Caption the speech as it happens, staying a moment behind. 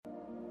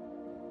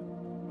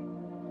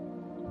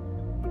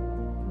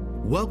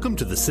Welcome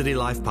to the City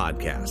Life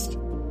Podcast.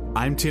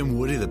 I'm Tim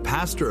Woody, the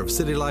pastor of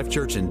City Life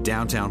Church in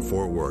downtown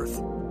Fort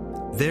Worth.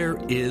 There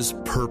is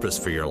purpose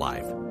for your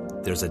life.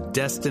 There's a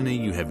destiny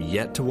you have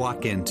yet to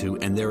walk into,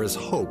 and there is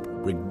hope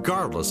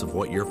regardless of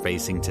what you're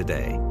facing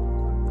today.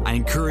 I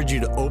encourage you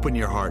to open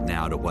your heart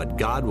now to what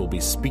God will be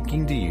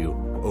speaking to you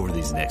over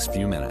these next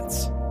few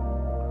minutes. I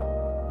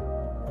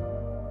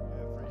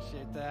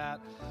appreciate that.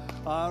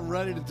 I'm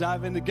ready to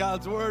dive into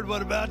God's Word.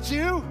 What about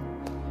you?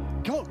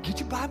 Come on, get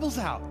your Bibles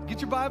out.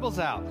 Get your Bibles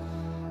out.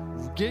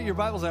 Get your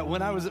Bibles out.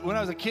 When I was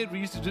a kid, we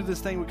used to do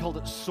this thing. We called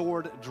it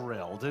sword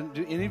drill.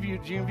 Do any of you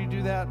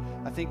do that?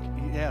 I think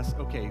yes.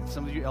 Okay,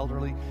 some of you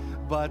elderly,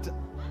 but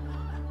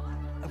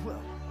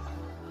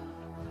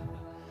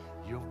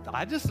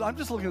I'm just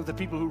looking at the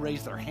people who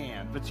raised their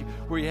hand. But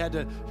where you had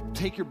to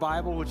take your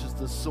Bible, which is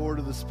the sword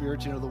of the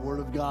Spirit, the Word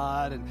of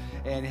God,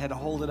 and you had to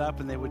hold it up,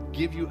 and they would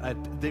give you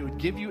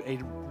a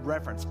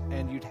reference,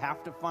 and you'd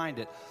have to find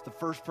it. The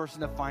first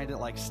person to find it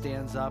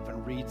stands up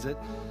and reads it.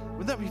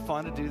 Wouldn't that be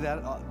fun to do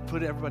that?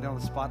 Put everybody on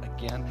the spot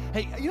again.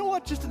 Hey, you know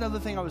what? Just another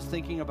thing I was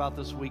thinking about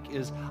this week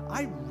is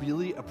I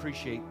really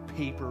appreciate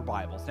paper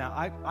Bibles. Now,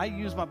 I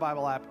use my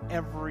Bible app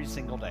every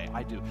single day.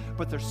 I do.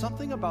 But there's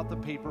something about the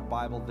paper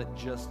Bible that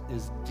just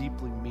is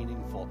deeply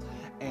meaningful.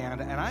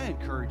 And I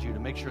encourage you to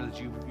make sure that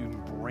you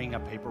bring a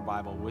paper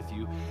Bible with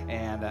you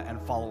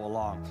and follow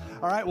along.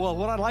 All right, well,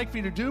 what I'd like for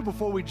you to do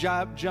before we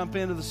jump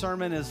into the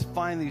sermon is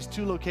find these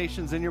two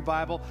locations in your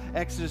Bible,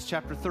 Exodus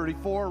chapter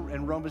 34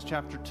 and Romans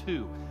chapter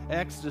 2.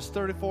 Exodus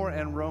 34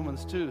 and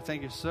Romans 2.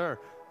 Thank you, sir.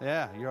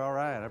 Yeah, you're all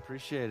right. I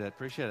appreciate it.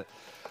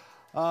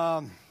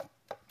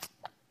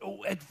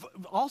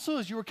 Also,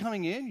 as you were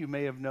coming in, you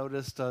may have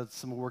noticed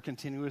we're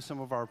continuing with some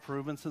of our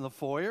improvements in the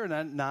foyer, and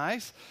that's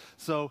nice.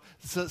 So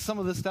some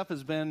of this stuff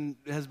has been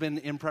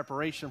in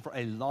preparation for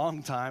a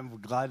long time. We're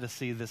glad to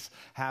see this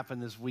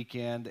happen this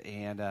weekend,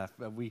 and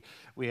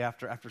we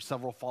after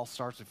several false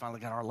starts, we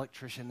finally got our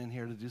electrician in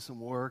here to do some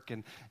work,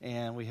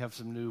 and we have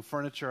some new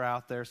furniture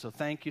out there. So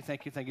thank you,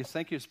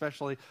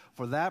 especially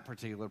for that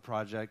particular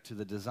project to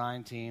the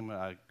design team.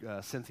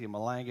 Cynthia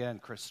Malanga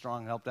and Chris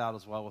Strong helped out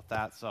as well with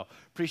that. So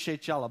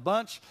appreciate y'all a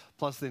bunch,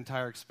 plus the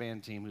entire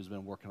Expand team who's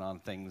been working on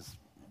things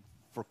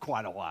for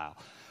quite a while.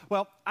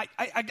 Well,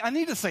 I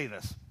need to say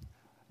this.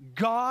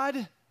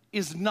 God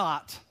is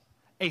not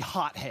a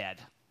hothead.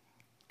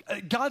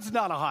 God's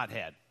not a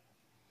hothead.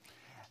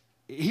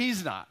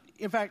 He's not.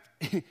 In fact,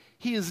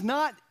 he is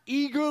not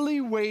eagerly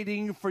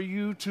waiting for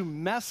you to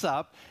mess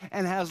up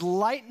and has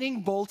lightning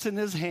bolts in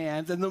his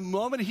hands, and the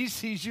moment he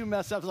sees you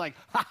mess up, he's like,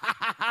 ha, ha,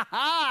 ha, ha,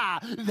 ha,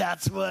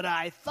 that's what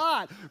I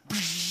thought.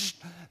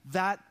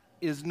 That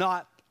is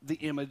not the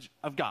image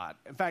of God.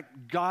 In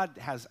fact, God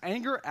has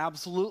anger,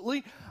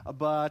 absolutely,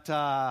 but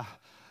that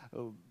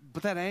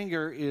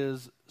anger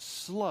is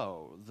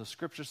slow. The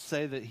scriptures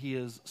say that he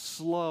is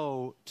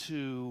slow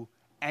to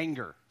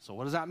anger. So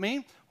what does that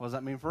mean? What does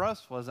that mean for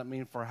us? What does that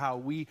mean for how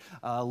we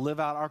live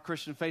out our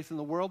Christian faith in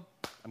the world?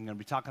 I'm going to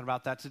be talking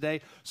about that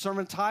today.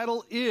 Sermon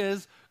title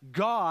is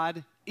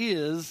God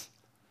is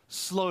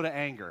Slow to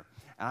Anger.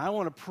 And I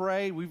want to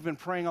pray. We've been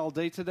praying all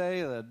day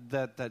today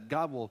that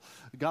God will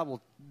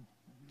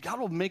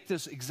make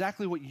this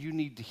exactly what you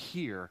need to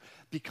hear,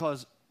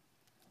 because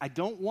I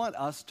don't want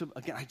us to,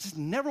 again, I just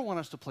never want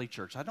us to play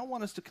church. I don't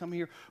want us to come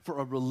here for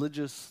a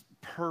religious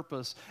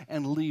purpose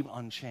and leave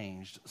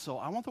unchanged. So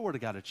I want the Word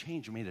of God to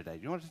change me today.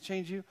 Do you want it to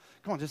change you?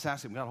 Come on, just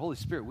ask Him. God, Holy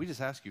Spirit, we just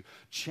ask you,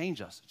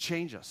 change us.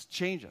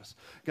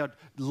 God,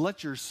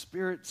 let your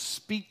Spirit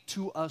speak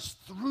to us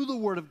through the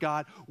Word of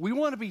God. We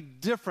want to be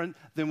different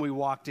than we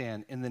walked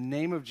in the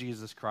name of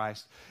Jesus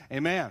Christ.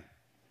 Amen.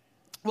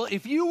 Well,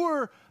 if you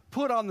were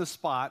put on the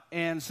spot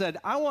and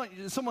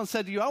someone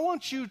said to you, I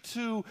want you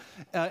to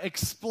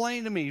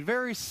explain to me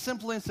very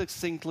simply and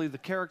succinctly the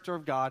character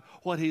of God,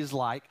 what He's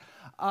like.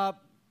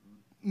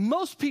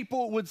 Most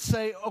people would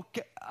say,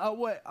 okay,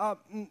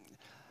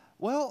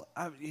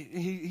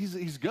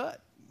 he's good.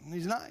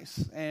 He's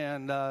nice.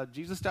 And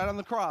Jesus died on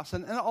the cross.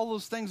 And all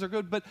those things are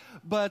good.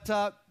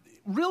 But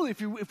really,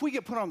 if we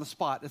get put on the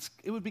spot,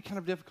 it would be kind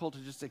of difficult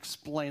to just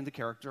explain the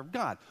character of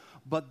God.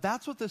 But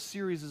that's what this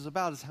series is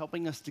about, is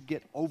helping us to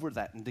get over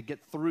that and to get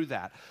through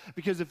that.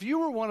 Because if you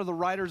were one of the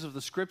writers of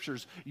the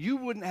scriptures, you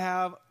wouldn't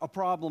have a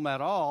problem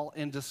at all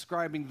in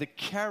describing the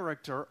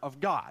character of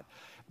God,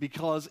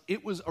 because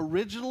it was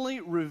originally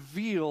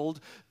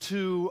revealed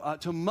to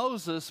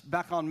Moses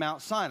back on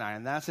Mount Sinai,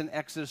 and that's in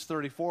Exodus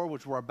 34,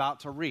 which we're about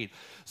to read.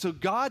 So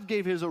God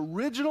gave His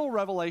original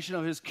revelation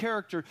of His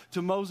character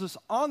to Moses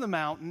on the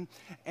mountain,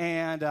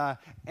 and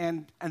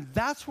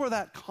that's where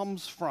that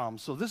comes from.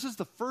 So this is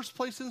the first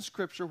place in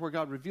Scripture where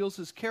God reveals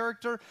His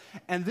character,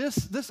 and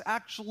this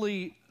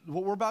actually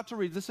what we're about to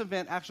read, this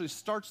event actually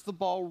starts the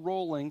ball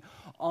rolling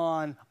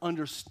on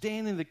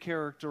understanding the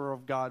character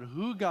of God,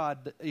 who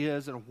God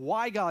is, and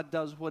why God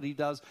does what he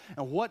does,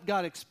 and what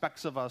God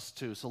expects of us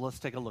too. So let's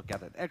take a look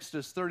at it.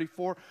 Exodus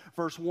 34,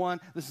 verse 1.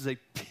 This is a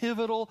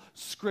pivotal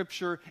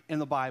scripture in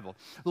the Bible.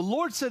 The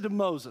Lord said to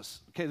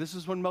Moses, okay, this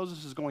is when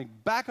Moses is going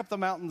back up the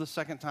mountain the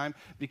second time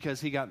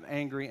because he got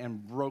angry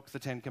and broke the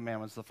Ten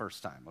Commandments the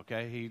first time,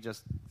 okay? He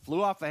just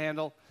flew off the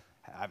handle.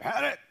 I've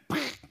had it.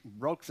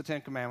 Broke the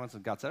Ten Commandments,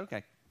 and God said,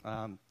 okay,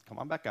 come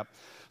on back up.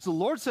 So the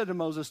Lord said to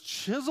Moses,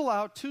 chisel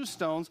out 2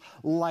 stones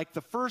like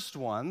the first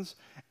ones,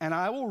 and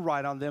I will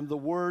write on them the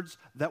words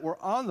that were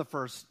on the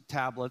first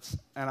tablets,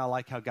 and I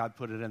like how God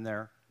put it in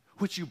there,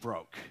 which you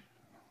broke.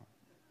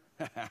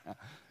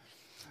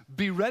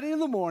 Be ready in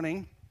the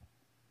morning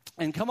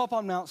and come up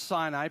on Mount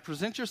Sinai.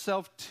 Present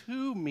yourself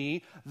to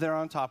me there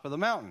on top of the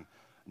mountain.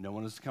 No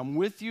one is to come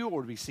with you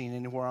or to be seen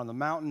anywhere on the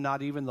mountain.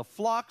 Not even the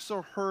flocks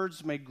or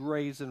herds may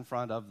graze in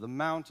front of the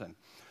mountain.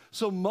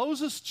 So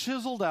Moses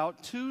chiseled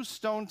out 2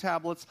 stone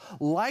tablets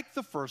like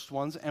the first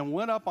ones and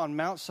went up on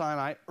Mount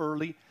Sinai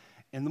early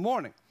in the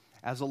morning,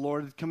 as the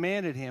Lord had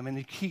commanded him. And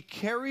he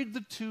carried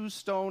the 2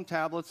 stone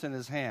tablets in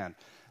his hand.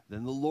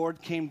 Then the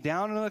Lord came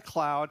down in a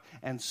cloud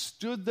and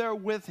stood there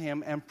with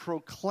him and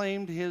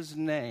proclaimed his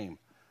name,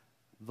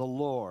 the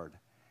Lord.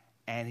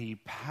 And he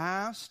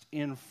passed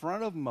in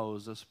front of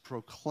Moses,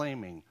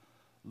 proclaiming,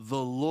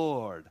 the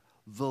Lord,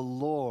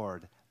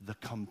 the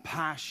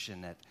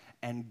compassionate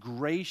and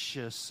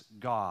gracious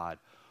God,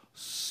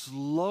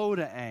 slow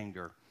to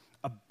anger,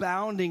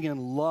 abounding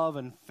in love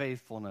and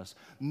faithfulness,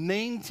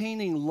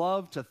 maintaining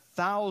love to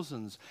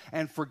thousands,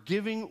 and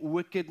forgiving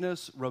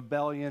wickedness,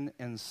 rebellion,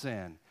 and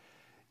sin.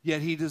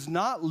 Yet he does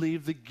not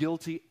leave the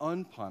guilty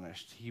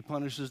unpunished. He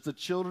punishes the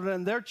children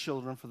and their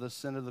children for the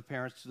sin of the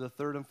parents to the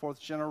 3rd and 4th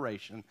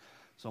generation.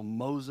 So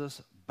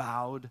Moses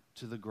bowed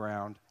to the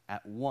ground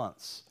at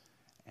once,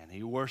 and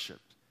he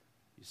worshiped.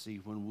 You see,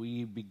 when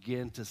we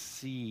begin to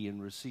see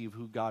and receive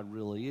who God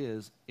really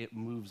is, it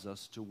moves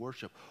us to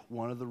worship.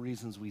 One of the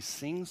reasons we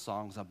sing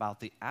songs about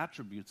the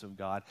attributes of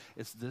God,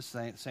 it's this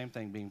same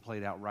thing being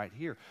played out right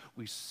here.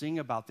 We sing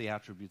about the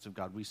attributes of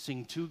God. We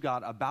sing to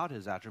God about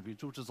his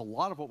attributes, which is a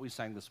lot of what we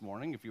sang this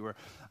morning, if you were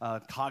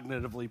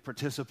cognitively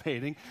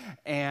participating.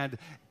 And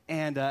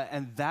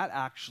that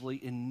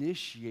actually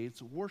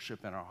initiates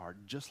worship in our heart,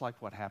 just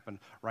like what happened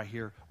right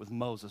here with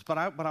Moses. But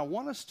I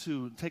want us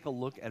to take a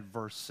look at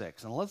verse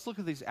 6. And let's look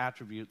at these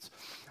attributes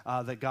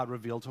that God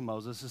revealed to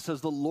Moses. It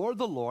says, the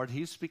Lord,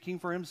 he's speaking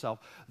for himself,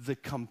 the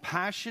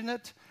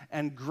compassionate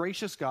and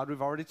gracious God.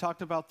 We've already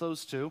talked about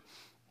those two.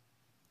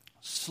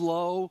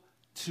 Slow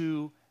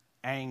to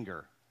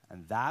anger.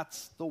 And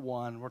that's the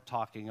one we're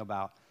talking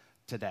about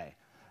today.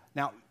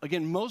 Now,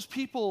 again, most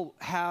people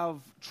have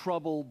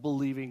trouble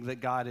believing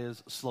that God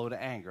is slow to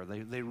anger.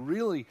 There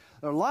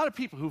are a lot of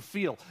people who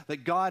feel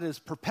that God is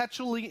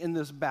perpetually in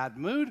this bad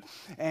mood,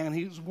 and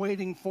he's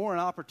waiting for an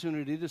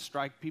opportunity to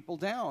strike people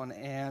down.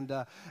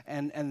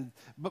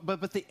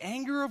 But the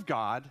anger of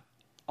God,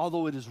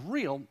 although it is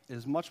real,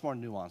 is much more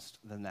nuanced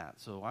than that.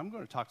 So I'm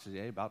going to talk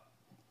today about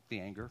the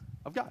anger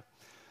of God.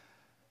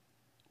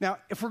 Now,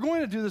 if we're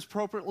going to do this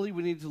appropriately,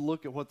 we need to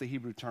look at what the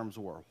Hebrew terms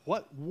were.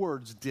 What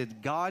words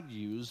did God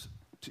use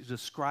to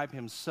describe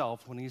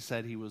himself when he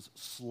said he was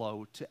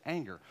slow to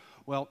anger?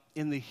 Well,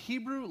 in the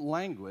Hebrew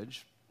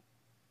language,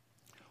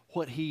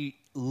 what he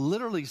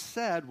literally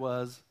said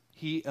was,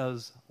 he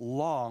is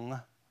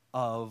long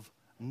of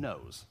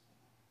nose.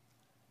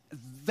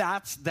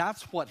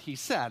 That's what he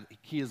said.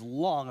 He is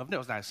long of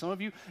nose. Now, some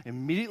of you,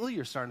 immediately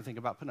you're starting to think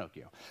about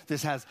Pinocchio.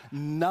 This has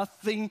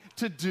nothing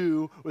to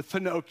do with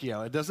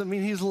Pinocchio. It doesn't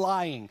mean he's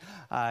lying.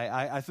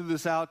 I threw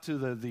this out to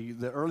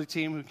the early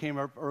team who came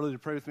up early to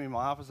pray with me in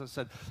my office. I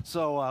said,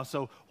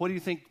 so what do you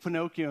think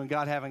Pinocchio and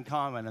God have in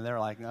common? And they're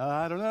like,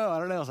 I don't know.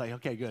 I was like,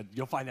 okay, good.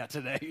 You'll find out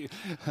today.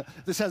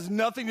 This has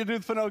nothing to do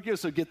with Pinocchio,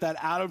 so get that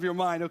out of your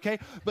mind, okay?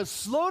 But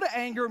slow to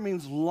anger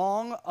means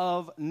long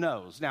of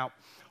nose. Now,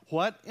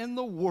 what in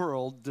the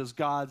world does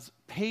God's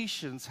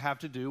patience have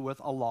to do with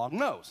a long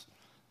nose?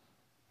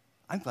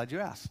 I'm glad you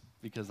asked,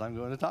 because I'm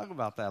going to talk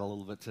about that a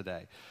little bit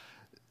today.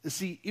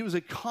 See, it was a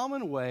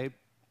common way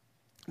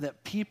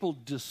that people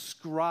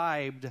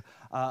described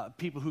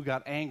people who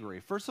got angry.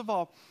 First of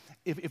all,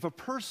 if a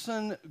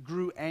person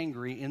grew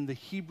angry in the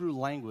Hebrew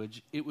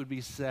language, it would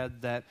be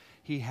said that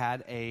he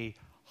had a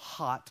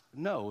hot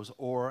nose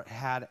or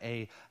had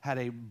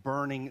a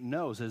burning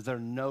nose, as their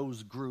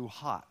nose grew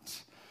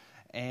hot.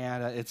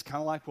 And it's kind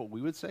of like what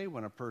we would say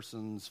when a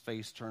person's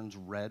face turns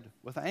red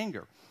with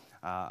anger.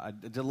 I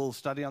did a little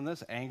study on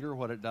this. Anger,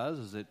 what it does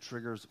is it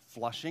triggers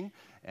flushing,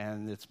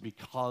 and it's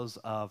because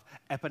of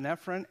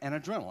epinephrine and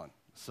adrenaline.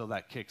 So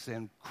that kicks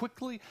in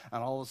quickly,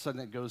 and all of a sudden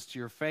it goes to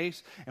your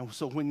face. And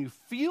so when you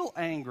feel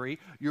angry,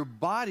 your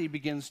body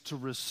begins to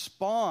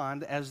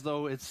respond as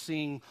though it's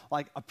seeing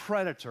like a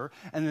predator,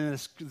 and then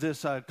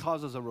this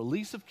causes a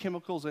release of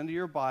chemicals into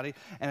your body,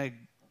 and it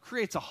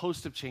creates a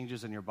host of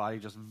changes in your body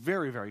just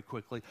very, very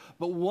quickly.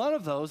 But one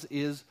of those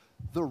is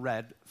the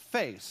red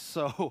face.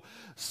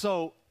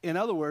 So in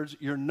other words,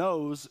 your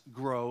nose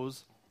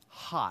grows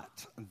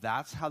hot.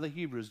 That's how the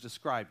Hebrews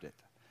described it.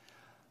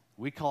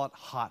 We call it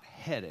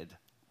hot-headed,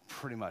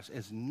 pretty much.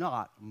 It's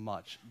not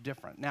much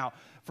different. Now,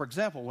 for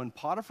example, when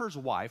Potiphar's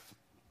wife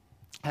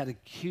had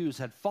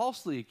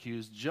falsely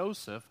accused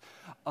Joseph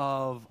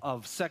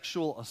of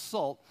sexual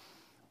assault,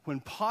 when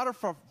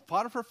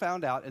Potiphar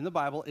found out, in the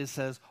Bible, it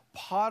says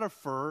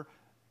Potiphar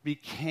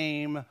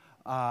became,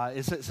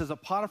 it says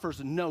that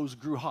Potiphar's nose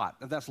grew hot.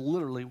 And that's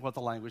literally what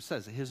the language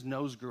says. His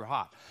nose grew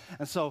hot.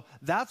 And so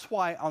that's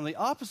why on the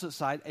opposite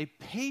side, a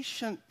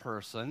patient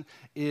person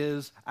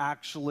is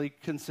actually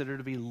considered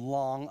to be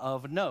long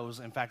of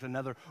nose. In fact,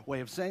 another way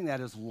of saying that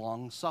is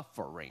long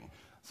suffering.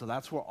 So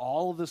that's where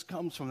all of this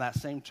comes from, that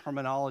same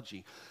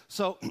terminology.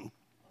 So,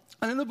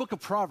 and in the book of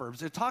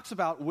Proverbs, it talks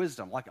about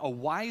wisdom, like a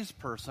wise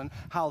person,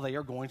 how they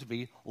are going to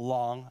be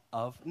long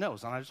of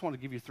nose. And I just want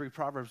to give you 3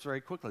 Proverbs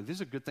very quickly.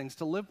 These are good things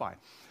to live by.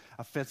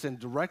 It fits in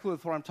directly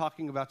with what I'm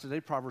talking about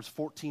today. Proverbs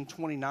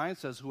 14:29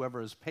 says,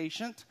 whoever is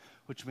patient,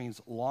 which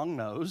means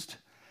long-nosed,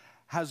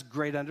 has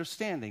great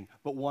understanding,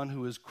 but one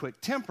who is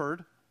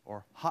quick-tempered,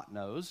 or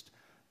hot-nosed,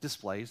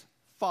 displays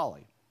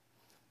folly.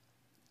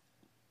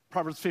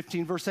 Proverbs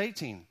 15, verse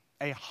 18.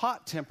 A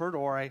hot-tempered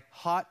or a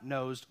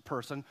hot-nosed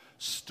person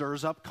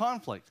stirs up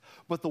conflict,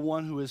 but the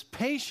one who is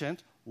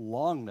patient,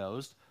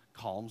 long-nosed,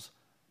 calms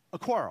a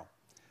quarrel.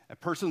 A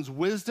person's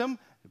wisdom,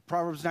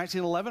 Proverbs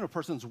 19:11, a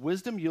person's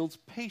wisdom yields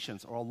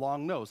patience or a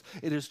long nose.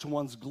 It is to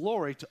one's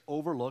glory to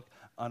overlook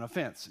an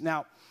offense.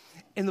 Now,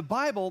 in the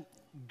Bible,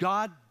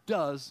 God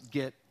does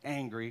get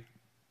angry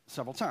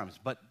several times,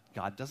 but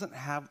God doesn't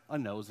have a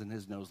nose, and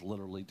his nose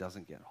literally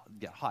doesn't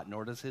get hot,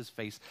 nor does his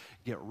face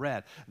get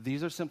red.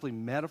 These are simply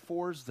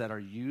metaphors that are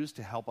used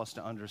to help us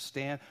to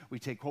understand.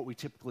 What we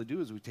typically do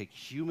is we take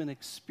human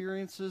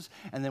experiences,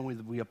 and then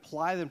we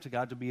apply them to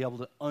God to be able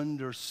to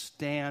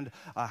understand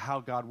how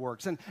God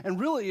works. And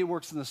really, it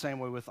works in the same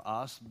way with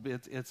us.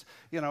 It's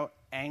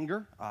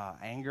anger.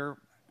 Anger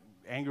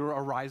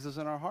arises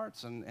in our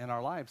hearts and in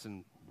our lives,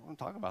 and we're going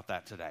to talk about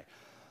that today.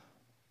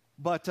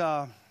 But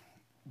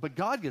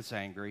God gets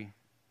angry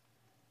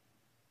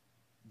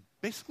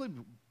basically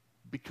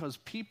because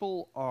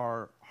people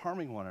are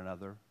harming one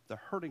another,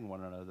 they're hurting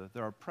one another,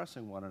 they're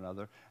oppressing one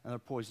another, and they're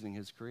poisoning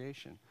his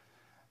creation.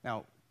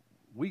 Now,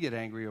 we get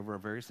angry over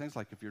various things,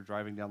 like if you're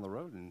driving down the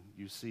road and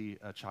you see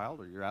a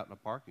child, or you're out in a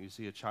park and you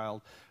see a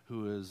child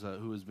who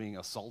is being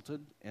assaulted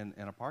in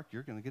a park,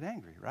 you're going to get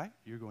angry, right?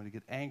 You're going to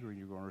get angry and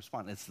you're going to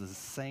respond. It's the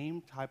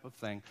same type of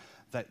thing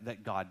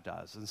that God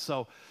does. And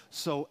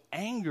so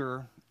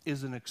anger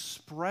is an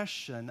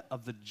expression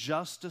of the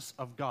justice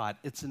of God.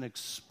 It's an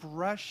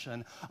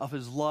expression of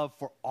his love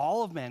for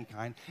all of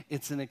mankind.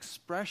 It's an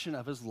expression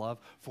of his love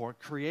for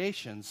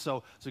creation.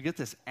 So get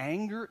this,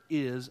 anger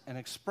is an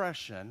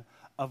expression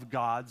of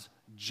God's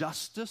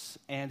justice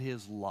and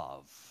his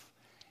love.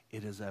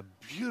 It is a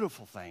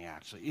beautiful thing,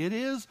 actually. It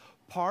is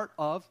part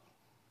of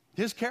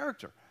his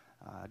character,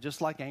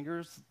 just like anger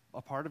is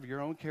a part of your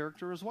own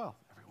character as well.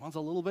 Everyone's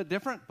a little bit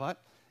different,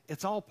 but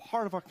it's all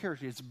part of our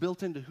character. It's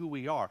built into who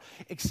we are.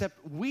 Except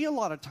we a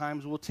lot of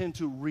times will tend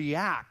to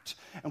react,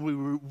 and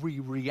we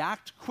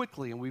react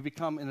quickly, and we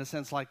become, in a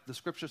sense, like the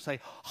scriptures say,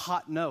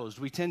 hot-nosed.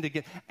 We tend to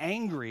get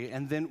angry,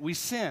 and then we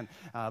sin.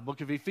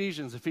 Book of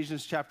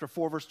Ephesians chapter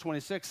 4, verse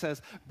 26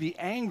 says, be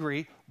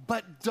angry,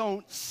 but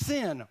don't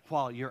sin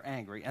while you're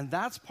angry. And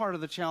that's part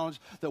of the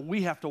challenge that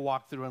we have to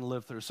walk through and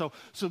live through. So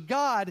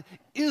God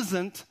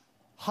isn't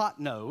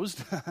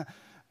hot-nosed.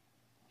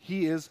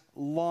 He is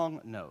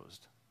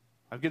long-nosed.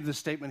 I've given this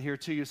statement here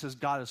to you. It says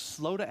God is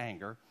slow to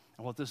anger.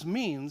 And what this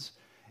means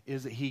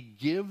is that he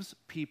gives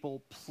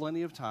people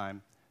plenty of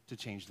time to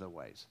change their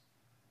ways.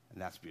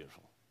 And that's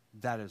beautiful.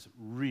 That is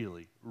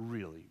really,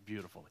 really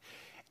beautiful.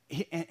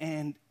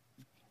 And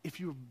if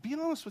you're being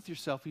honest with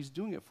yourself, he's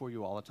doing it for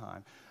you all the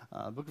time.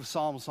 Book of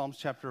Psalms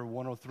chapter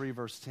 103,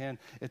 verse 10,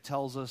 it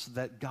tells us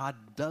that God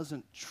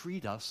doesn't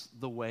treat us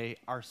the way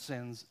our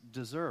sins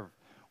deserve.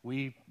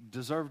 We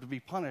deserve to be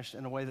punished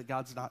in a way that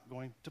God's not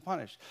going to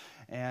punish.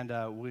 And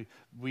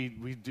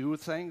we do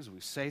things,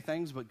 we say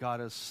things, but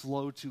God is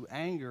slow to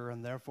anger,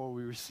 and therefore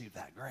we receive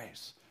that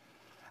grace.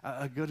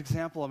 A good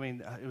example,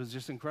 it was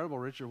just incredible,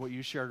 Richard, what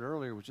you shared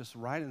earlier was just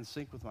right in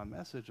sync with my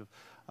message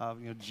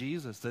of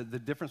Jesus, the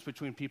difference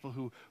between people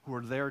who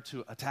were there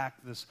to attack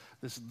this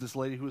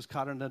lady who was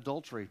caught in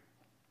adultery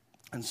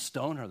and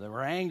stone her. They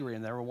were angry,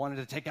 and they were wanting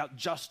to take out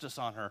justice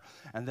on her,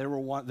 and they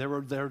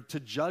were there to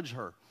judge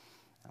her.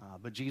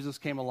 But Jesus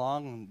came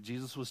along, and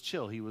Jesus was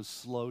chill. He was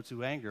slow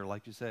to anger.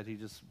 Like you said, he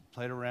just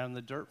played around in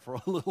the dirt for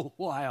a little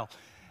while.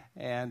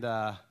 And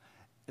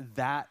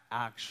that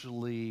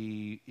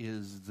actually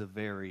is the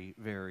very,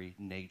 very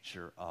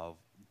nature of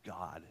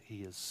God.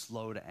 He is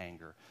slow to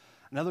anger.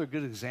 Another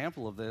good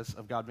example of this,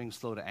 of God being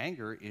slow to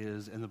anger,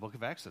 is in the book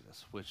of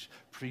Exodus, which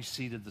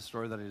preceded the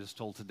story that I just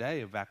told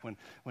today of back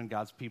when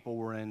God's people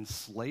were in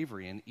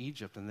slavery in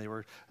Egypt, and they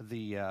were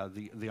the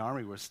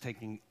army was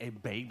taking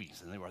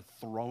babies, and they were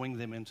throwing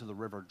them into the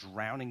river,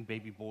 drowning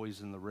baby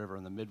boys in the river,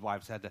 and the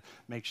midwives had to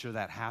make sure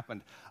that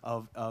happened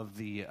of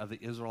the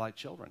Israelite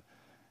children.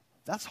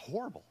 That's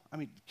horrible. I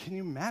mean, can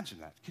you imagine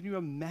that? Can you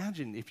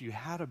imagine if you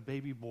had a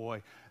baby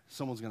boy,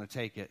 someone's going to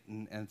take it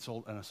and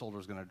a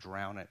soldier's going to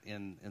drown it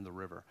in the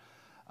river?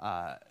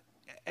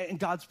 And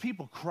God's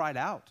people cried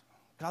out.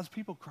 God's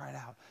people cried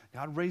out.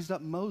 God raised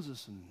up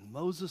Moses, and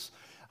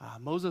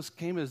Moses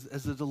came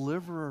as a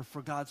deliverer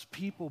for God's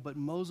people, but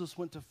Moses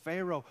went to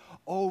Pharaoh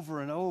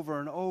over and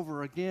over and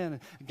over again.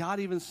 God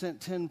even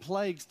sent 10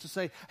 plagues to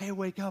say, hey,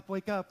 wake up.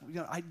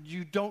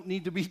 You don't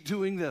need to be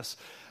doing this.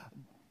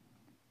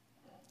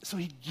 So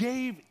he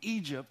gave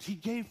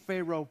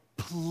Pharaoh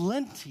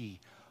plenty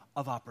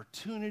of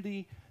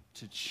opportunity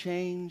to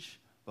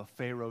change, but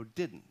Pharaoh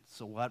didn't.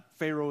 So what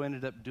Pharaoh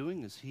ended up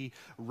doing is he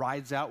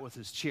rides out with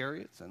his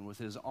chariots and with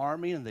his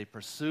army, and they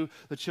pursue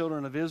the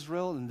children of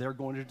Israel, and they're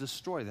going to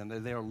destroy them.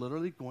 They are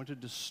literally going to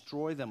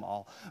destroy them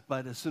all.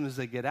 But as soon as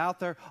they get out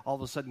there, all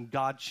of a sudden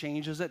God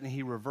changes it and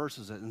he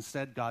reverses it.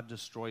 Instead, God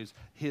destroys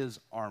his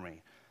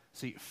army.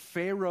 See,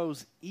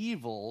 Pharaoh's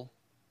evil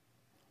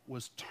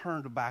was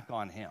turned back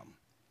on him.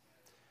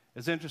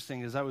 It's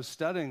interesting, as I was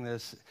studying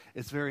this,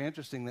 it's very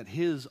interesting that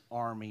his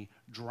army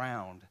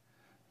drowned.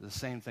 The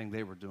same thing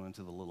they were doing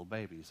to the little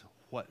babies.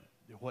 What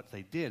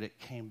they did, it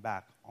came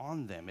back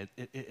on them.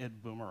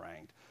 It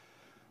boomeranged.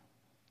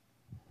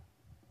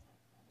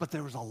 But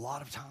there was a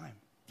lot of time.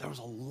 There was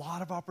a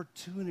lot of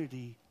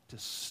opportunity to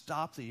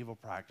stop the evil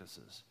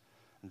practices.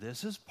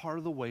 This is part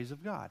of the ways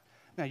of God.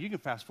 Now, you can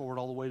fast forward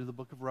all the way to the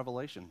book of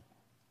Revelation.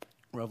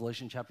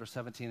 Revelation chapter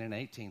 17 and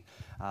 18,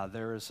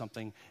 there is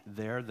something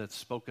there that's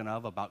spoken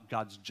of about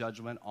God's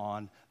judgment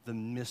on the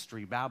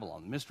Mystery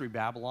Babylon. Mystery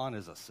Babylon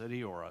is a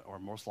city or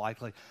most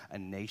likely a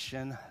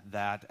nation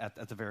that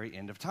at the very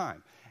end of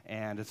time.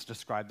 And it's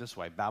described this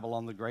way: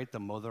 Babylon the Great, the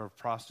mother of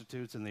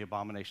prostitutes and the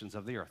abominations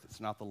of the earth.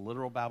 It's not the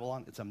literal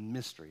Babylon, it's a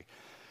mystery.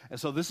 And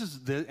so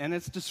and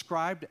it's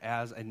described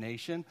as a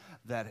nation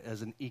that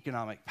is an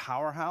economic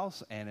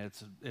powerhouse, and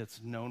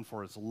it's known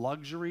for its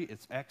luxury,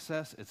 its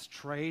excess, its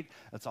trade.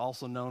 It's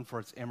also known for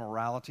its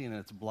immorality and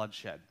its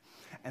bloodshed.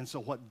 And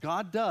so what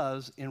God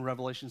does in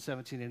Revelation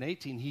 17 and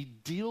 18, he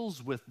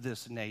deals with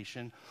this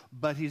nation,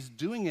 but he's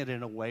doing it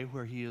in a way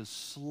where he is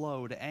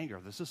slow to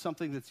anger. This is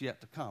something that's yet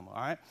to come, all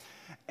right?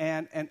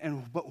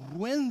 But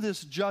when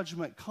this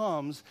judgment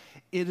comes,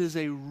 it is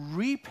a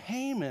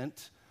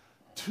repayment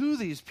to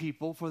these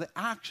people for the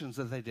actions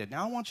that they did.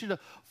 Now, I want you to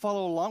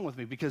follow along with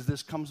me because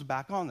this comes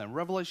back on them.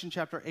 Revelation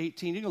chapter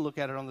 18, you can look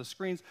at it on the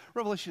screens.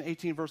 Revelation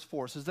 18, verse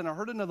 4 says, "Then I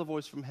heard another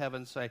voice from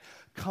heaven say,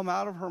 'Come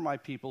out of her, my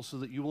people, so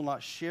that you will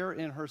not share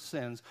in her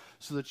sins,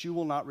 so that you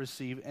will not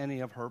receive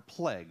any of her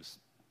plagues.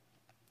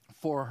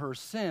 For her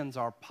sins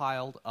are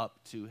piled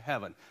up to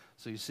heaven.'"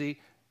 So you see,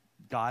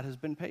 God has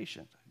been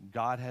patient.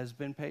 God has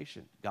been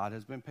patient. God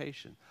has been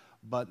patient.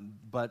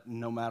 But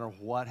no matter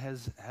what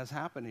has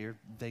happened here,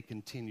 they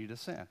continue to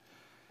sin.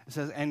 It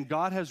says, "And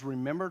God has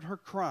remembered her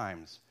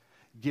crimes.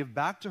 Give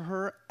back to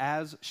her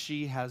as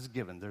she has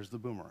given." There's the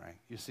boomerang.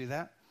 You see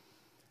that?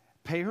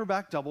 "Pay her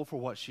back double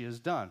for what she has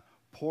done.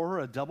 Pour her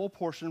a double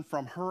portion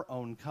from her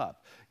own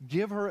cup.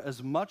 Give her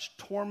as much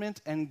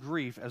torment and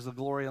grief as the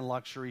glory and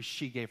luxury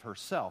she gave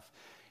herself.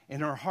 In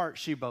her heart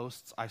she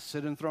boasts, 'I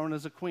sit enthroned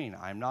as a queen.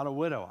 I am not a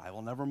widow. I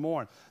will never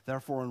mourn.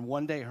 Therefore in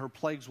one day her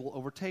plagues will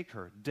overtake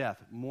her,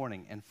 death,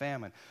 mourning, and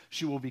famine.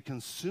 She will be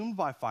consumed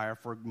by fire,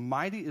 for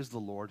mighty is the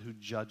Lord who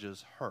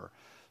judges her.'"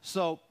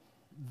 So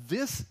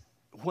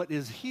what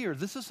is here,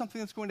 this is something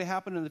that's going to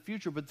happen in the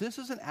future, but this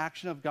is an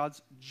action of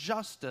God's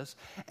justice,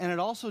 and it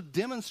also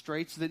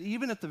demonstrates that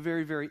even at the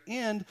very, very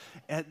end,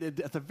 at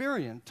the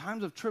very end,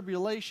 times of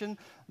tribulation,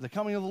 the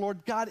coming of the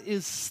Lord, God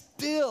is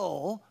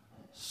still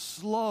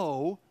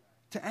slow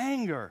to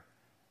anger.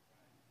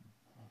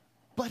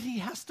 But he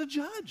has to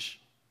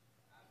judge.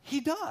 He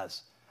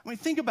does. I mean,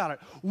 think about it.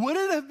 Would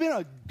it have been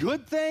a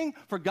good thing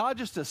for God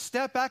just to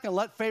step back and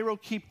let Pharaoh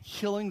keep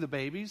killing the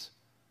babies?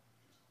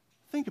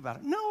 Think about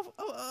it. No,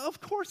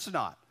 of course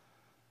not.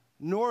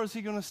 Nor is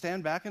he going to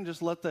stand back and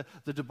just let the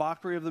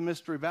debauchery of the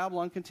Mystery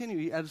Babylon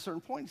continue. At a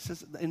certain point, he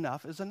says,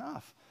 enough is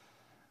enough.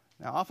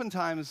 Now,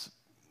 oftentimes,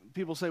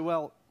 people say,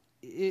 well,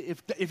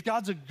 if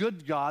God's a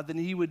good God, then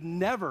he would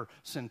never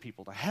send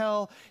people to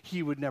hell.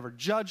 He would never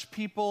judge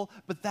people.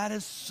 But that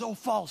is so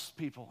false,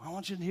 people. I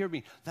want you to hear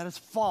me. That is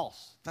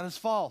false. That is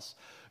false.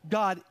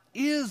 God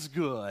is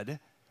good.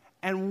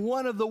 And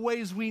one of the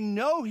ways we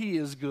know he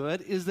is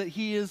good is that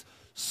he is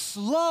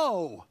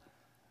slow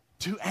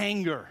to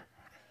anger.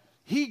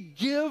 He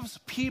gives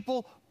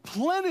people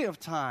plenty of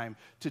time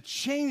to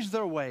change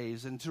their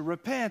ways and to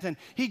repent, and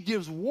he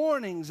gives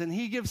warnings and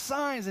he gives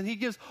signs and he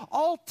gives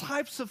all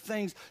types of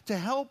things to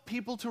help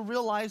people to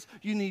realize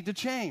you need to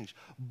change.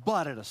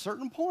 But at a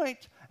certain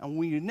point, and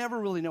we never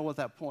really know what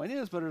that point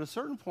is, but at a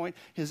certain point,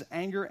 his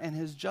anger and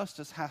his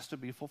justice has to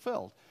be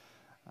fulfilled.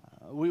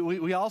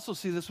 We also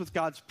see this with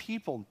God's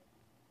people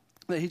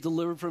that he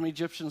delivered from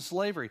Egyptian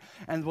slavery.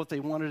 And what they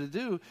wanted to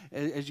do,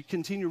 as you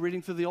continue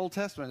reading through the Old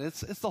Testament,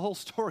 it's the whole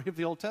story of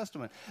the Old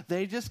Testament.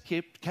 They just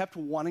kept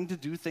wanting to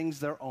do things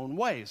their own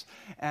ways.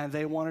 And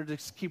they wanted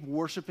to keep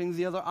worshiping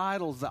the other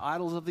idols, the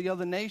idols of the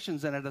other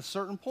nations. And at a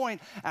certain point,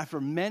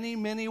 after many,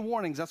 many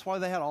warnings, that's why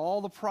they had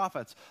all the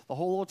prophets, the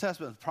whole Old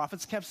Testament. The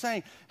prophets kept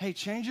saying, hey,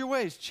 change your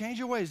ways.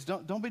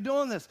 Don't be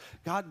doing this.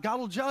 God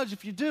will judge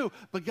if you do.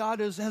 But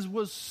God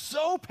was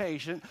so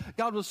patient.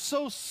 God was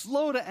so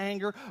slow to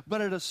anger.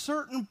 But at a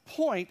certain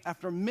point,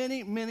 after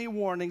many, many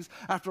warnings,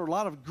 after a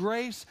lot of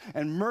grace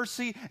and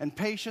mercy and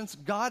patience,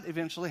 God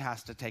eventually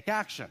has to take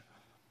action.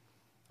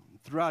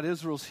 Throughout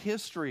Israel's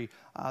history,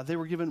 they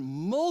were given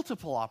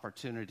multiple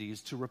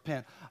opportunities to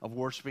repent of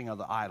worshiping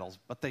other idols,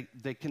 but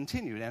they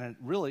continued, and it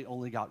really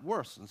only got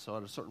worse. And so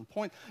at a certain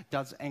point,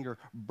 God's anger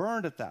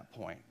burned at that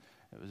point.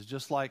 It was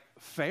just like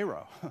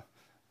Pharaoh,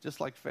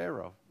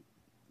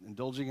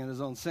 indulging in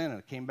his own sin, and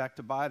it came back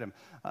to bite him.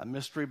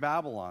 Mystery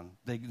Babylon,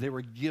 they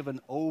will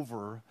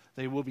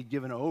be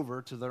given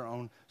over to their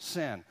own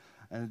sin.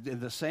 And in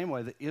the same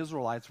way, the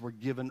Israelites were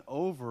given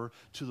over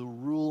to the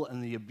rule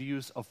and the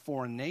abuse of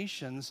foreign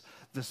nations,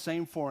 the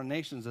same foreign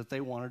nations that they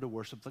wanted to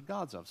worship the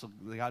gods of. So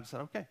God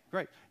said, okay,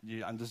 great.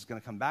 I'm just going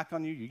to come back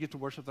on you. You get to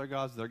worship their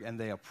gods. And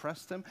they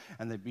oppressed them,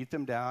 and they beat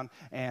them down.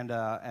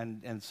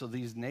 And so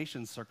these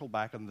nations circled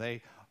back, and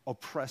they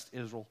oppressed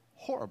Israel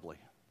horribly.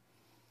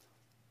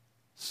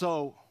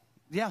 So,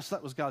 yes,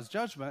 that was God's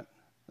judgment.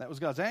 That was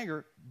God's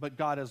anger, but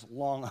God is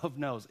long of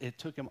nose. It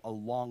took him a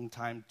long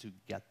time to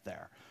get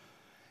there.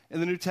 In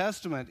the New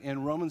Testament,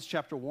 in Romans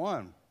chapter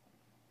 1,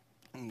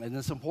 and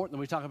it's important that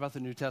we talk about the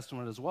New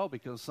Testament as well,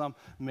 because some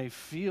may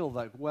feel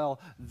like,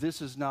 well, this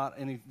has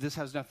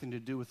nothing to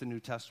do with the New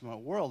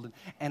Testament world,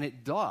 and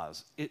it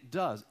does. It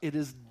does. It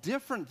is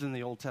different than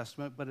the Old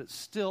Testament, but it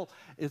still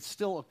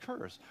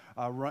occurs.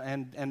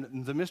 And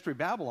the Mystery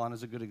Babylon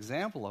is a good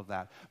example of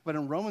that. But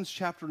in Romans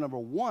chapter number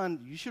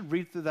 1, you should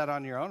read through that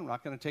on your own. I'm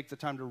not going to take the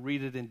time to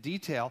read it in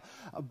detail,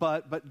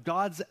 but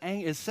God's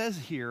anger, it says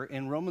here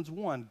in Romans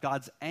 1,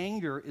 God's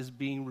anger is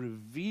being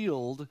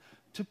revealed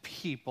to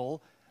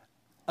people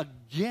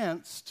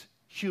against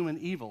human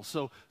evil.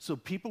 So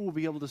people will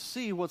be able to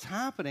see what's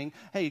happening.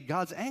 Hey,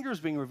 God's anger is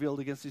being revealed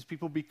against these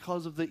people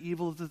because of the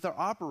evil that they're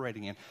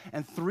operating in.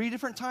 And 3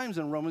 different times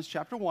in Romans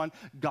chapter 1,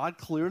 God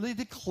clearly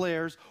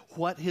declares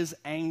what his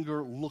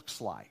anger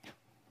looks like.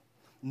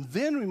 And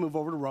then we move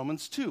over to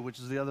Romans 2, which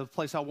is the other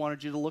place I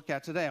wanted you to look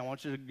at today. I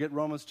want you to get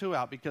Romans 2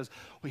 out, because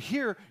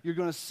here you're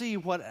going to see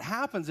what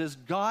happens is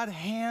God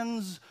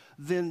hands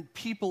then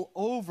people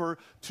over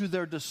to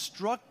their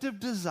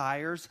destructive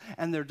desires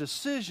and their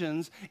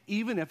decisions,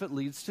 even if it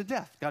leads to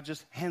death. God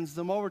just hands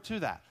them over to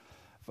that.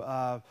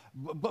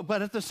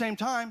 But at the same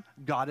time,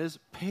 God is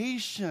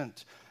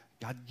patient.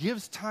 God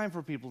gives time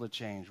for people to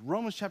change.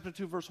 Romans chapter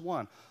 2, verse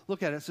 1.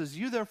 Look at it. It says,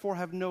 you therefore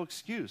have no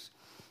excuse,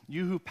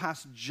 you who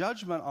pass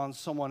judgment on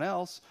someone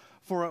else,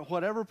 for at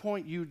whatever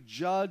point you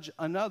judge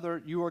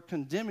another, you are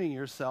condemning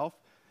yourself,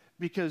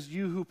 because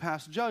you who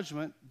pass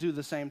judgment do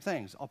the same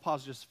things. I'll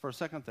pause just for a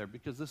second there,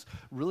 because this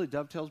really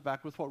dovetails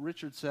back with what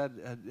Richard said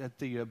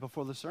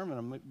before the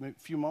sermon a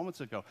few moments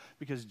ago.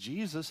 Because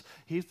Jesus,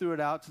 he threw it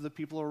out to the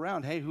people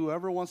around. Hey,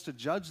 whoever wants to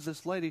judge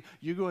this lady,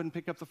 you go ahead and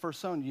pick up the first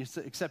stone,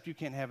 except you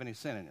can't have any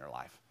sin in your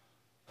life.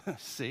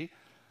 See?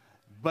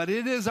 But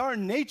it is our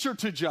nature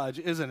to judge,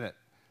 isn't it?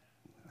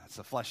 That's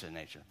the flesh of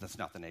nature. That's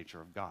not the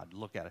nature of God.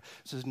 Look at it.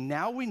 It says,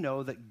 now we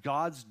know that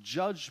God's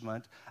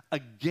judgment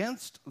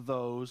against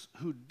those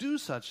who do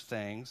such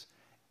things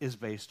is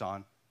based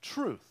on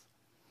truth.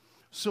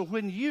 So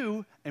when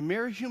you, a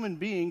mere human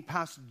being,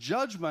 pass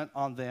judgment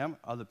on them,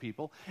 other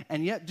people,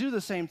 and yet do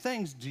the same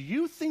things, do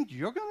you think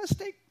you're going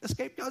to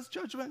escape God's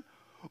judgment?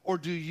 Or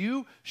do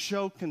you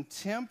show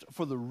contempt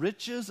for the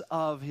riches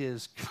of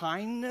his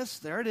kindness?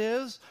 There it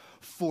is.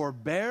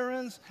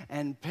 Forbearance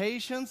and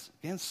patience.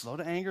 Again, slow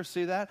to anger,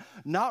 see that?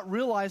 Not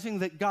realizing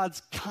that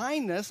God's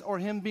kindness, or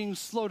him being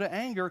slow to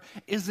anger,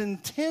 is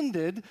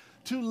intended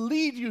to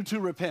lead you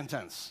to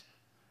repentance.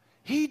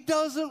 He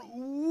doesn't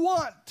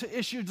want to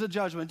issue the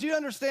judgment. Do you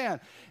understand?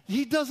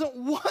 He doesn't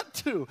want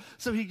to.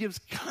 So he gives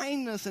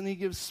kindness and he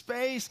gives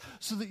space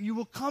so that you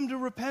will come to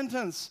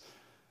repentance.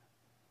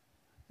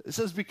 It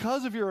says,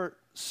 because of your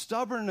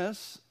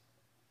stubbornness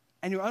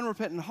and your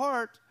unrepentant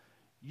heart,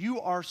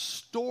 you are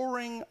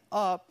storing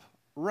up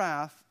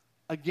wrath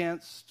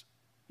against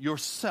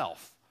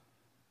yourself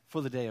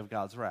for the day of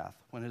God's wrath,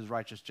 when his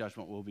righteous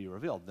judgment will be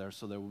revealed.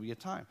 So there will be a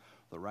time.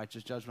 The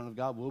righteous judgment of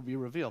God will be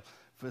revealed.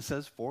 It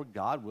says, for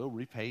God will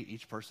repay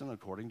each person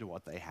according to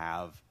what they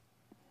have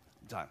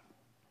done.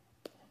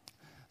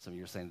 Some of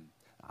you are saying,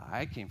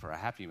 I came for a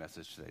happy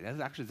message today.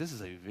 Actually, this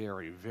is a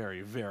very,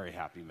 very, very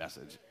happy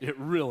message. It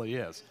really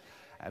is.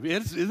 I mean,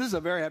 this is a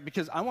very happy,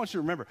 because I want you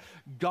to remember,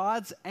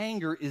 God's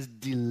anger is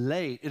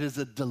delayed. It is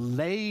a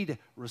delayed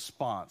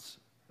response,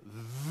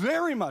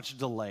 very much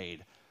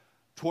delayed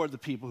toward the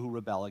people who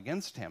rebel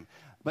against him.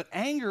 But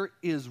anger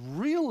is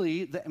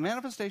really, the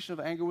manifestation of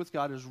anger with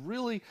God is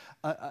really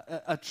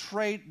a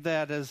trait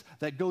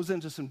that goes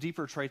into some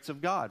deeper traits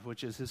of God,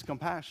 which is his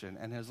compassion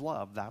and his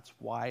love. That's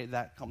why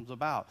that comes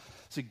about.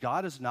 See,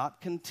 God is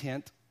not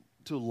content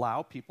to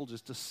allow people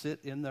just to sit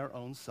in their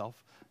own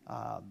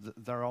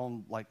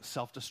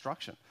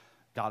self-destruction.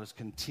 God is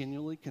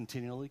continually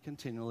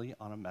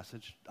on a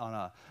message,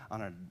 on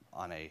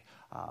a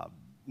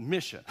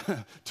mission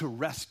to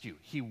rescue.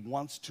 He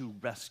wants to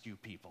rescue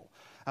people.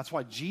 That's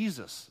why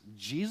Jesus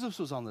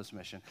was on this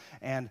mission.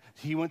 And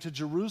he went to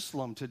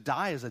Jerusalem to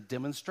die as a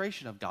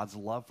demonstration of God's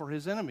love for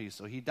his enemies.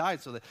 So he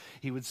died so that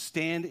he would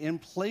stand in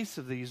place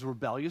of these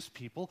rebellious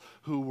people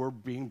who were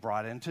being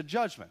brought into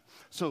judgment.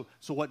 So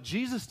what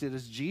Jesus did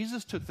is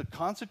Jesus took the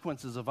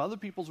consequences of other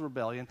people's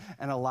rebellion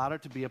and allowed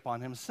it to be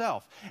upon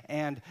himself.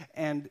 And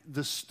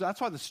that's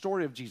why the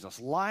story of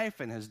Jesus' life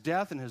and his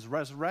death and his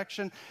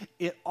resurrection,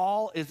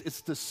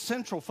 it's the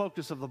central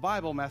focus of the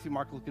Bible, Matthew,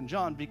 Mark, Luke, and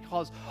John,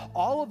 because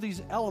all of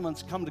these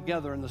elements come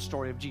together in the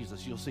story of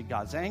Jesus. You'll see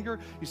God's anger,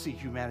 you see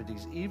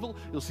humanity's evil,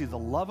 you'll see the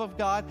love of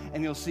God,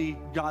 and you'll see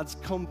God's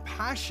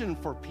compassion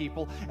for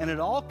people, and it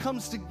all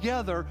comes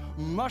together,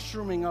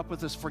 mushrooming up with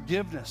this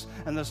forgiveness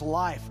and this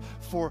life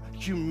for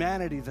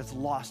humanity that's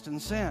lost in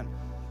sin.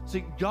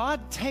 See,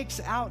 God takes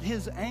out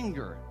his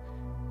anger.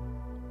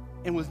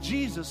 And with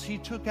Jesus, he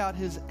took out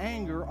his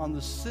anger on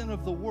the sin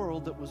of the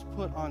world that was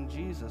put on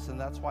Jesus. And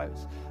that's why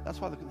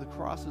the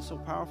cross is so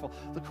powerful.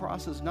 The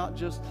cross is not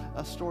just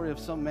a story of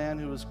some man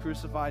who was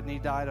crucified and he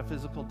died a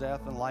physical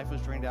death and life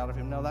was drained out of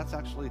him. No, that's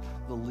actually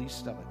the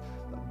least of it.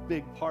 A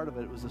big part of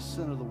it was the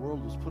sin of the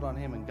world was put on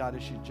him, and God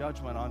issued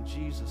judgment on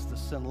Jesus, the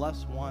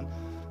sinless one,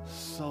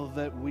 so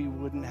that we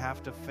wouldn't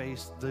have to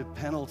face the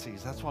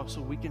penalties. That's why,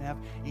 so we can have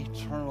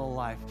eternal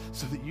life,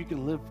 so that you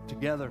can live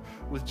together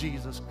with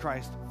Jesus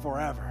Christ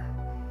forever.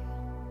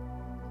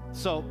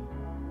 So,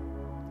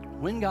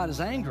 when God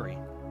is angry,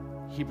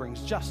 he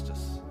brings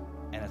justice,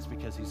 and it's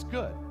because he's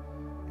good,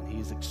 and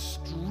he's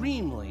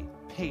extremely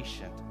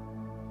patient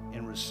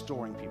in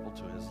restoring people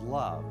to his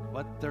love.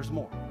 But there's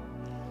more.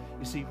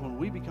 You see, when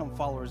we become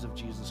followers of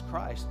Jesus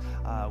Christ,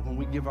 when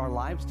we give our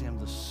lives to him,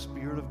 the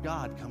Spirit of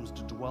God comes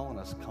to dwell in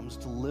us, comes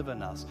to live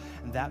in us.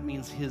 And that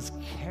means his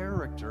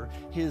character,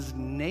 his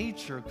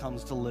nature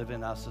comes to live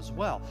in us as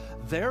well.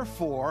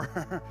 Therefore,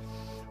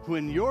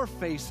 when your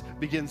face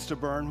begins to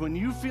burn, when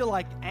you feel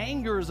like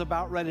anger is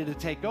about ready to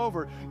take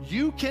over,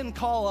 you can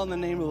call on the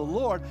name of the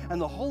Lord,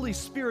 and the Holy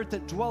Spirit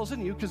that dwells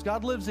in you, because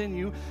God lives in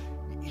you,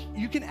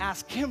 you can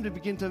ask him to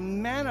begin to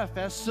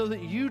manifest so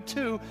that you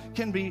too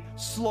can be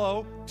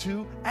slow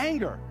to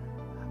anger.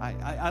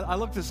 I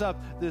looked this up.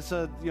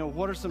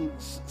 What are some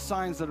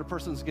signs that a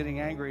person's getting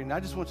angry? And I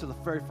just went to the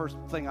very first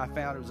thing I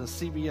found. It was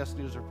a CBS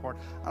News report.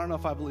 I don't know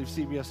if I believe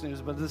CBS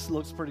News, but this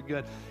looks pretty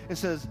good. It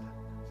says,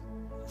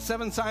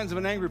 7 signs of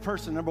an angry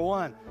person. Number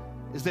 1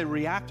 is they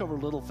react over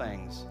little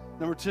things.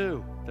 Number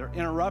 2, they're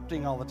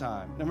interrupting all the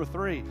time. Number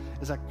 3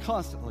 is they're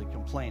constantly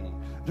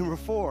complaining. Number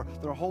 4,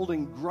 they're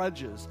holding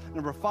grudges.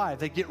 Number 5,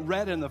 they get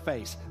red in the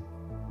face.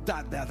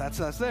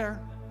 That's there.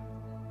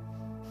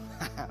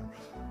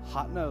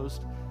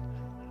 Hot-nosed.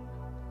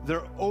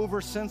 They're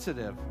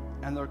oversensitive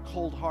and they're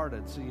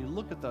cold-hearted. So you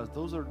look at those.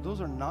 Those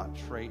are not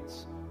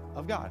traits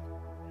of God.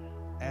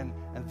 And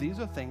these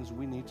are things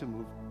we need to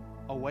move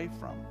away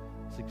from.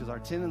 See, because our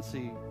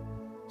tendency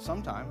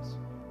sometimes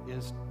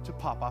is to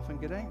pop off and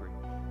get angry.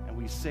 And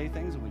we say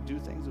things and we do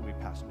things and we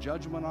pass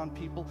judgment on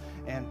people.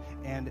 And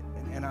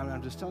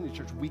I'm just telling you,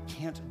 church, we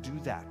can't do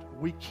that.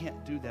 We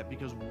can't do that,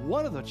 because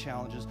one of the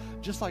challenges,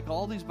 just like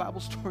all these Bible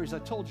stories I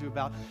told you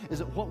about, is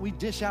that what we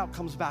dish out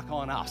comes back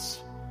on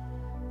us.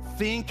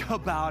 Think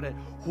about it.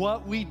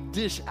 What we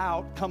dish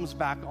out comes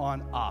back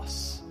on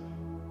us.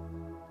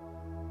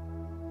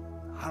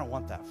 I don't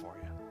want that for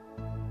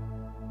you.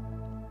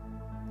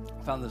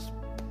 I found this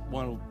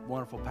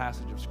wonderful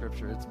passage of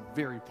Scripture. It's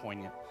very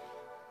poignant.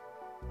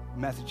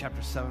 Matthew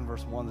chapter 7,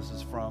 verse 1. This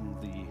is from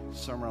the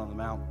Sermon on the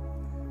Mount.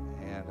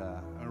 And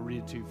I'm going to read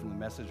it to you from the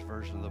Message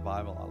version of the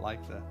Bible. I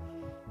like the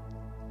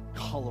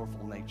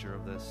colorful nature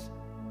of this.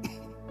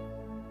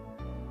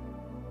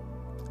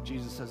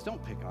 Jesus says,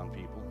 don't pick on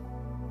people.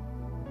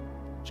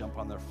 Jump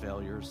on their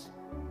failures.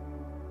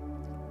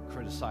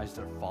 Criticize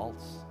their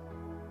faults.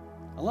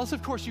 Unless,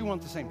 of course, you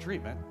want the same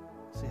treatment.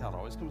 See how it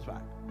always comes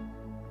back.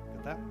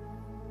 Get that?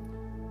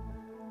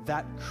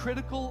 That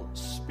critical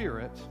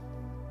spirit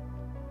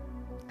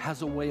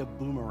has a way of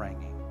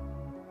boomeranging.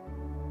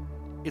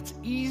 It's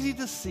easy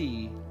to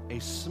see a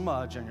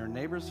smudge on your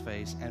neighbor's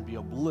face and be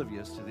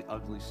oblivious to the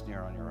ugly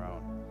sneer on your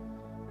own.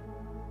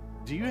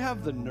 Do you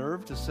have the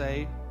nerve to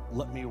say,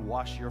 let me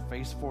wash your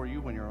face for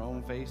you, when your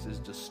own face is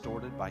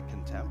distorted by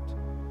contempt?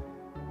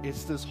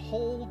 It's this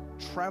whole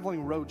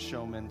traveling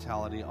roadshow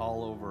mentality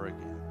all over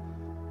again,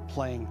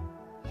 playing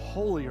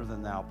holier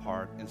than thou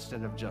part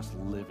instead of just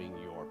living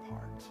your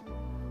part.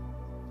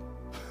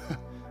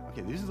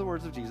 Okay, these are the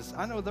words of Jesus.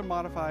 I know they're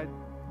modified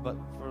but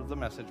for the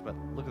message, but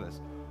look at this.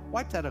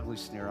 Wipe that ugly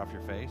sneer off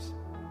your face,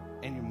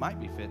 and you might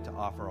be fit to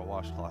offer a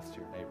washcloth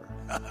to your neighbor.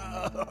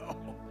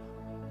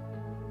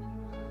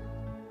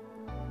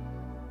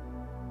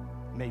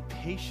 May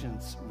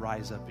patience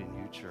rise up in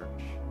you,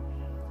 church.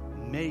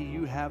 May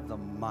you have the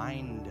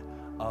mind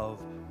of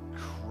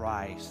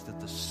Christ, that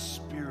the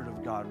Spirit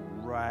of God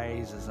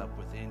rises up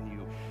within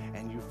you,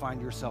 and you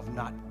find yourself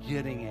not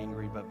getting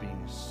angry, but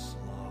being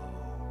slow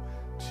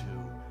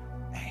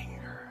to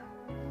anger.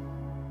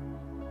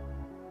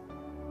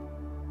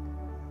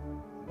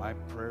 My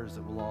prayer is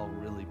that we'll all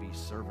really be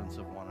servants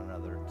of one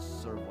another,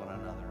 serve one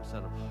another,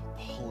 instead of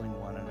pulling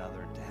one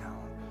another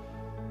down.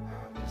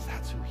 Because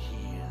that's who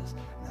He is,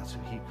 and that's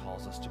who He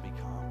calls us to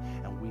become.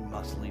 And we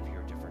must leave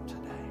here different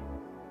today.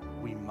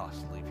 We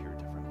must leave here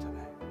different today.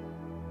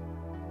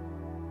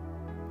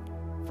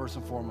 First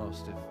and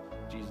foremost, if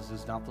Jesus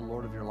is not the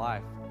Lord of your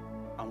life,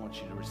 I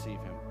want you to receive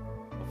Him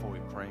before we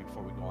pray,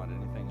 before we go on to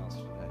anything else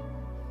today.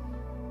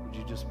 Would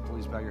you just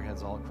please bow your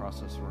heads all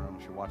across this room?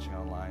 If you're watching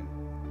online,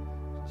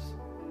 just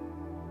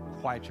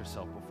quiet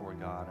yourself before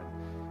God.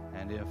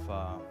 And if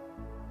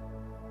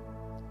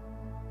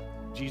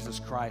Jesus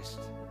Christ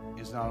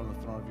is not on the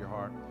throne of your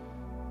heart,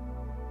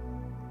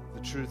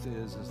 the truth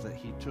is that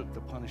He took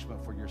the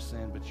punishment for your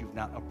sin, but you've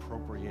not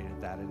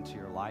appropriated that into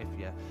your life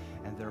yet,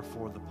 and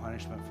therefore the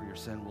punishment for your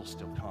sin will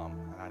still come,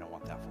 and I don't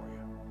want that for you.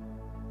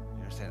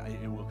 You understand?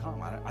 It will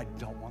come. I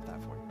don't want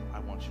that for you. I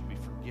want you to be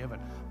forgiven.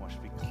 I want you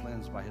to be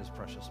cleansed by His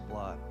precious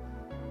blood.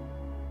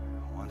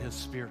 I want His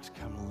Spirit to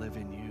come live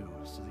in you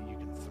so that you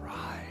can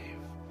thrive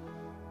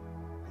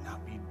and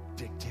not be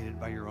dictated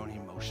by your own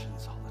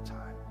emotions all the time.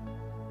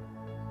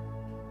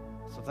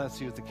 So if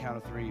that's you at the count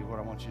of 3, what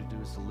I want you to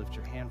do is to lift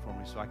your hand for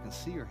me so I can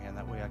see your hand.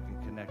 That way I can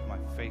connect my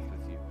faith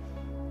with you.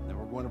 And then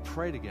we're going to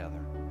pray together.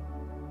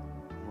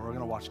 And we're going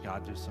to watch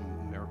God do some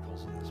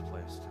miracles in this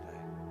place today.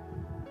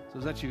 So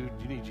is that you?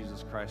 Do you need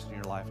Jesus Christ in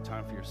your life?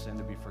 Time for your sin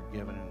to be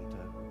forgiven and to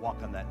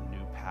walk on that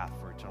new path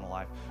for eternal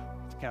life.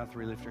 At the count of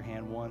 3, lift your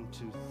hand. 1,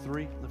 2,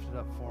 3. Lift it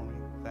up for me.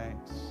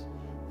 Thanks.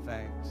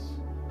 Thanks.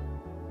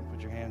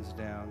 Put your hands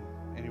down.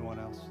 Anyone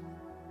else?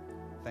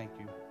 Thank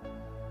you.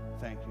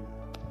 Thank you.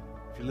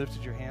 If you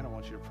lifted your hand, I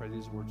want you to pray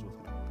these words with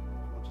me.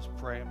 I'll just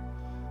pray them.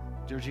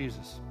 Dear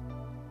Jesus,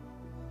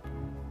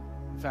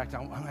 in fact,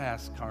 I'm going to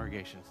ask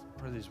congregations,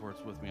 pray these words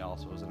with me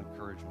also as an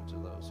encouragement to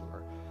those who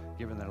are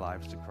giving their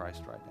lives to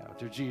Christ right now.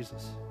 Dear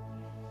Jesus,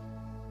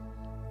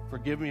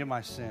 forgive me of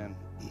my sin.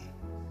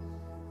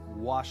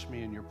 Wash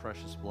me in your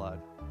precious blood.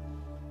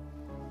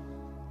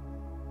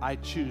 I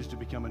choose to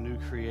become a new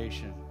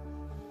creation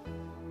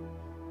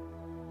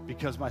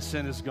because my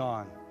sin is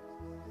gone.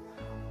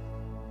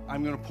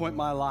 I'm going to point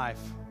my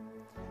life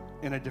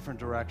in a different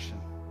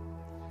direction.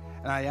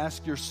 And I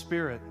ask your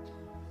Spirit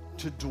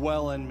to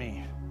dwell in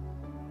me.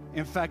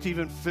 In fact,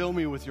 even fill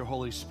me with your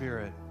Holy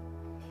Spirit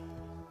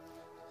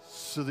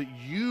so that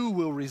you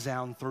will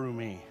resound through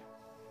me.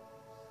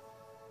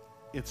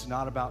 It's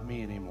not about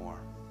me anymore.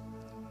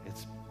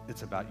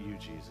 It's about you,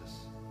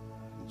 Jesus.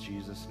 In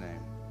Jesus'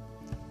 name,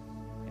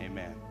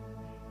 amen.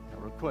 Now,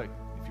 real quick,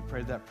 if you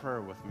prayed that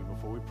prayer with me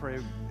before we pray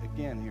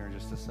again here in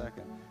just a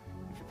second,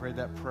 if you prayed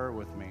that prayer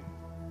with me,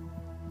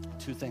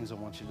 2 things I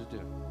want you to do.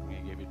 I'm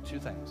going to give you 2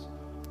 things.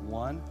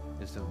 One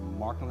is to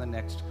mark on the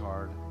next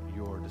card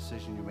your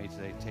decision you made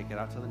today. Take it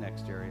out to the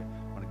next area.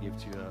 I want to give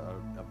to you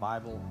a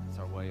Bible. It's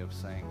our way of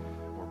saying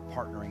we're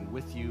partnering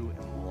with you,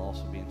 and we'll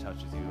also be in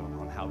touch with you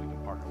on how we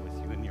can partner with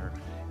you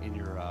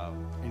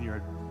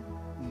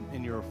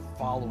in your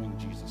following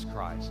Jesus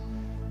Christ.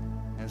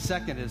 And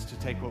second is to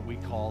take what we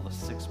call the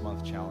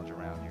 6-month challenge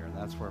around here. And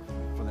that's where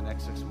for the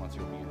next 6 months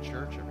you'll be in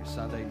church every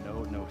Sunday,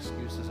 no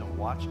excuses, and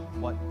watch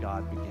what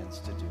God begins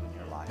to do in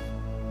your life.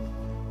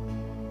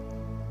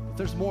 But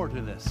there's more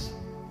to this.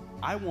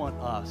 I want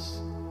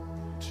us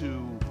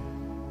to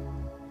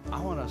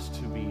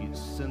be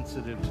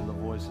sensitive to the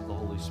voice of the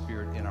Holy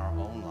Spirit in our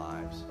own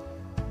lives.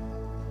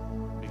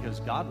 Because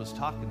God was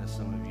talking to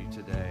some of you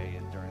today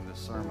and during this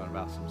sermon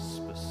about some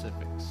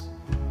specifics.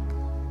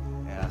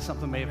 Yeah,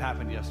 something may have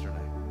happened yesterday.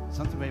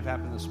 Something may have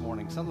happened this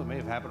morning. Something may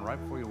have happened right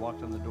before you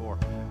walked in the door.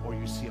 Or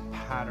you see a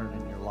pattern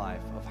in your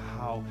life of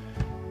how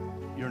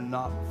you're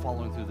not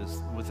following through this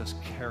with this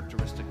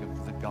characteristic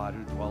of the God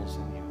who dwells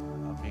in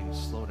you, of being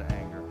slow to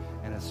anger.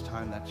 And it's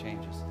time that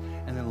changes.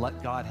 And then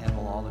let God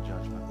handle all the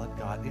judgment. Let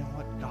God, you know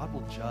what? God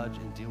will judge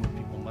and deal with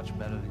people much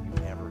better than you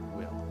ever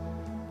will.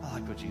 I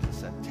like what Jesus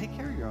said. Take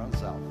care of your own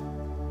self.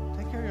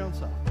 Take care of your own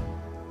self.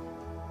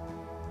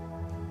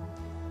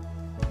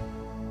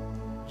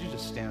 Would you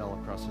just stand all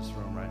across this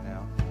room right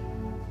now?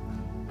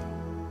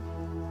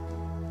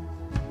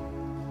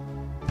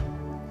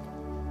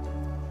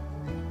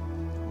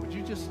 Would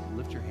you just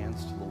lift your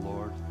hands to the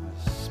Lord in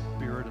a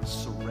spirit of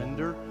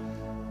surrender,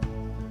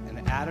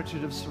 an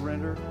attitude of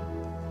surrender?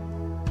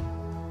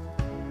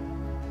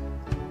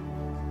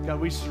 God,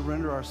 we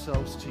surrender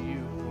ourselves to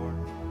you, Lord.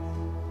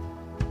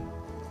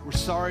 We're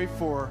sorry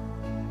for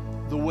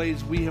the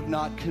ways we have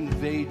not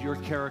conveyed your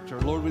character.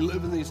 Lord, we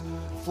live in these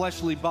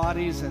fleshly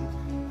bodies and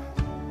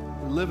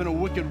we live in a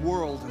wicked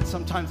world, and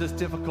sometimes it's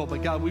difficult,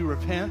 but God, we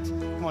repent.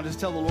 Come on, just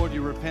tell the Lord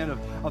you repent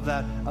of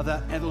that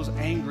and those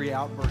angry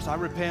outbursts. I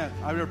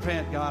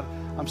repent, God.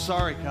 I'm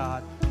sorry,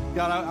 God.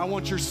 God, I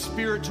want your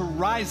Spirit to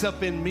rise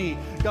up in me.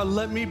 God,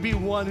 let me be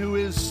one who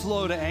is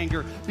slow to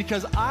anger,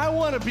 because I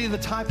want to be the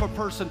type of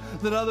person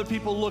that other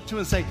people look to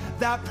and say,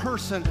 that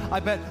person, I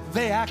bet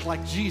they act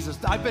like Jesus.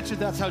 I bet you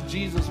that's how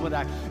Jesus would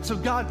act. So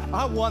God,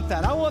 I want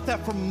that. I want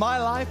that for my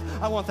life.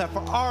 I want that for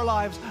our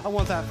lives. I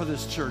want that for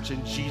this church.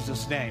 In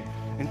Jesus' name.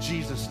 In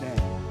Jesus' name.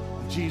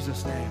 In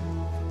Jesus' name.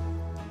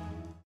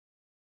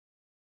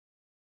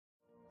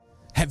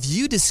 Have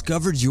you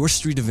discovered your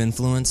street of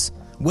influence?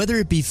 Whether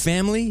it be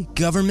family,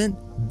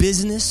 government,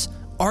 business,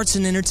 arts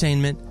and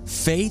entertainment,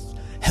 faith,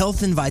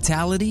 health and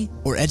vitality,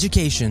 or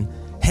education,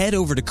 head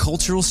over to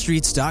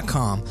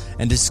culturalstreets.com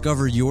and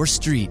discover your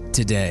street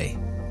today.